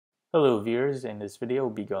Hello viewers, in this video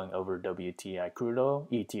we'll be going over WTI crude oil,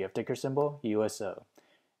 ETF ticker symbol, USO.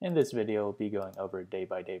 In this video we'll be going over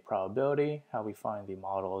day-by-day probability, how we find the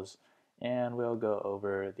models, and we'll go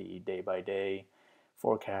over the day-by-day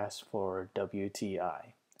forecast for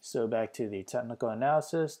WTI. So back to the technical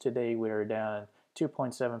analysis, today we are down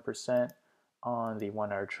 2.7% on the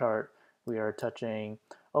 1 hour chart. We are touching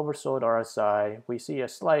oversold RSI. We see a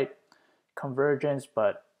slight convergence,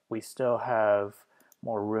 but we still have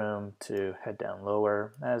more room to head down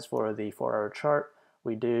lower. As for the 4 hour chart,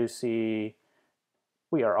 we do see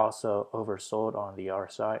we are also oversold on the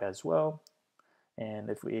RSI as well. And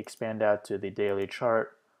if we expand out to the daily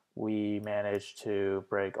chart, we managed to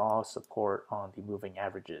break all support on the moving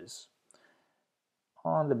averages.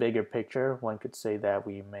 On the bigger picture, one could say that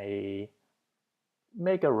we may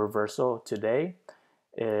make a reversal today.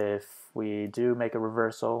 If we do make a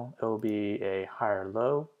reversal, it will be a higher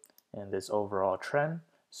low in this overall trend,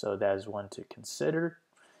 so that is one to consider.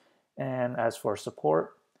 And as for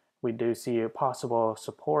support, we do see a possible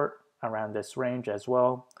support around this range as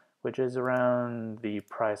well, which is around the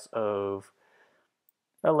price of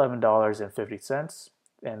 $11.50,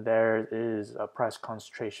 and there is a price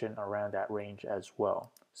concentration around that range as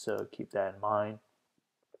well, so keep that in mind.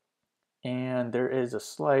 And there is a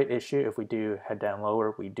slight issue if we do head down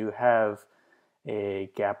lower. We do have a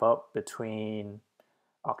gap up between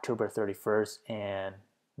October 31st and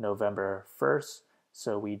November 1st.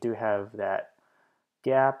 So we do have that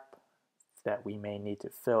gap that we may need to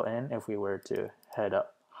fill in if we were to head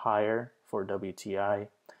up higher for WTI.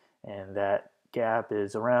 And that gap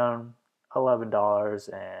is around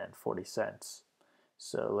 $11.40.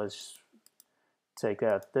 So let's take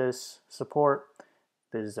out this support.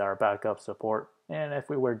 This is our backup support. And if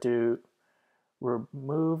we were to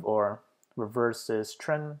remove or reverse this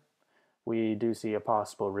trend, we do see a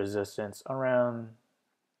possible resistance around,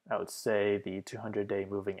 I would say, the 200-day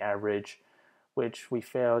moving average, which we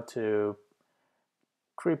failed to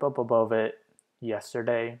creep up above it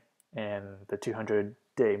yesterday, and the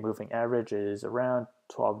 200-day moving average is around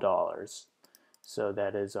 $12. So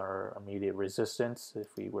that is our immediate resistance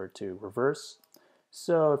if we were to reverse.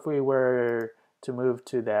 So if we were to move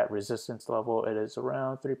to that resistance level, it is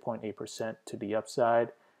around 3.8% to the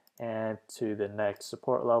upside, and to the next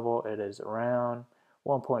support level, it is around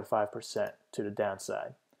 1.5% to the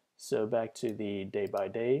downside. So back to the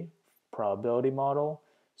day-by-day probability model.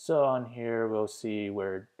 So on here, we'll see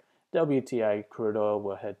where WTI crude oil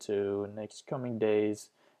will head to next coming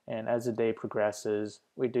days. And as the day progresses,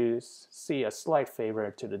 we do see a slight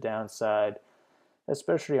favor to the downside,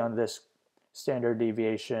 especially on this standard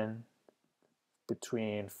deviation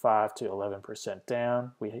between 5 to 11%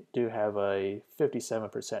 down. We do have a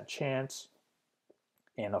 57% chance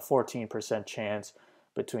and a 14% chance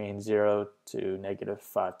between 0 to negative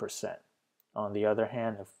 5%. On the other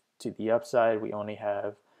hand, to the upside, we only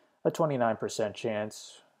have a 29%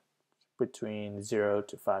 chance between 0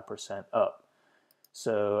 to 5% up.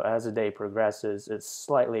 So as the day progresses, it's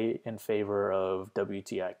slightly in favor of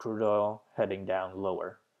WTI crude oil heading down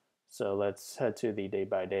lower. So let's head to the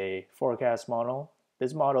day-by-day forecast model.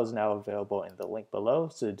 This model is now available in the link below,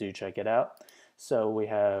 so do check it out. So we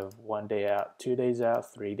have 1 day out, 2 days out,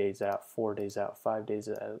 3 days out, 4 days out, 5 days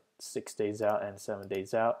out, 6 days out, and 7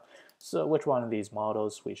 days out. So which one of these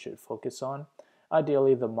models we should focus on?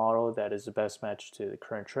 Ideally, the model that is the best match to the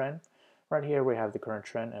current trend. Right here we have the current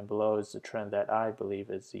trend, and below is the trend that I believe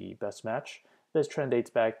is the best match. This trend dates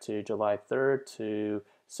back to July 3rd to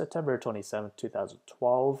September 27th,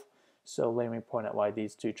 2012. So let me point out why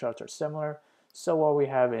these two charts are similar. So what we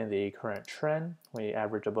have in the current trend, we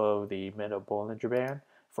average above the middle Bollinger Band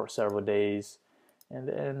for several days, and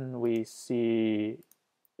then we see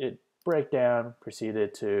it break down,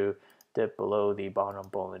 proceeded to dip below the bottom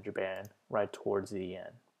Bollinger Band right towards the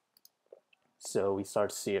end. So we start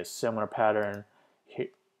to see a similar pattern here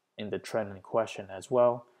in the trend in question as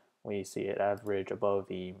well. We see it average above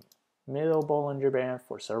the middle Bollinger Band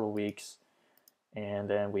for several weeks, and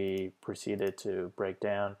then we proceeded to break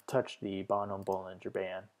down, touch the bottom Bollinger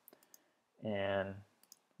Band. And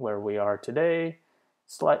where we are today,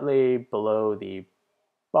 slightly below the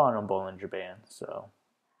bottom Bollinger Band. So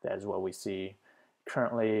that is what we see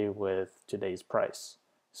currently with today's price.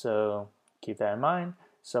 So keep that in mind.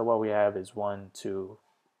 So what we have is 1, 2,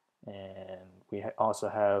 and we also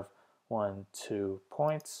have 1, 2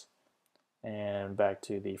 points. And back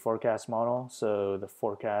to the forecast model. So the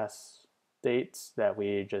forecast dates that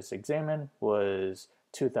we just examined was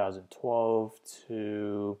 2012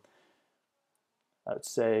 to, I would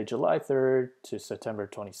say, July 3rd to September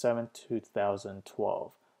 27th,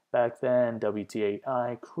 2012. Back then,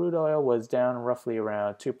 WTI crude oil was down roughly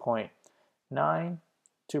around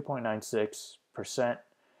 2.96%.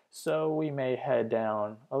 So we may head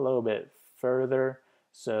down a little bit further.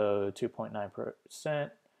 So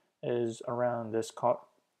 2.9% is around this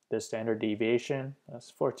standard deviation.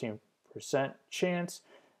 That's 14% chance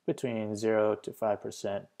between 0 to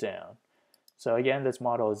 5% down. So again, this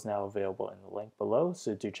model is now available in the link below,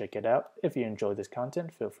 so do check it out. If you enjoyed this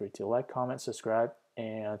content, feel free to like, comment, subscribe,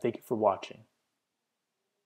 and thank you for watching.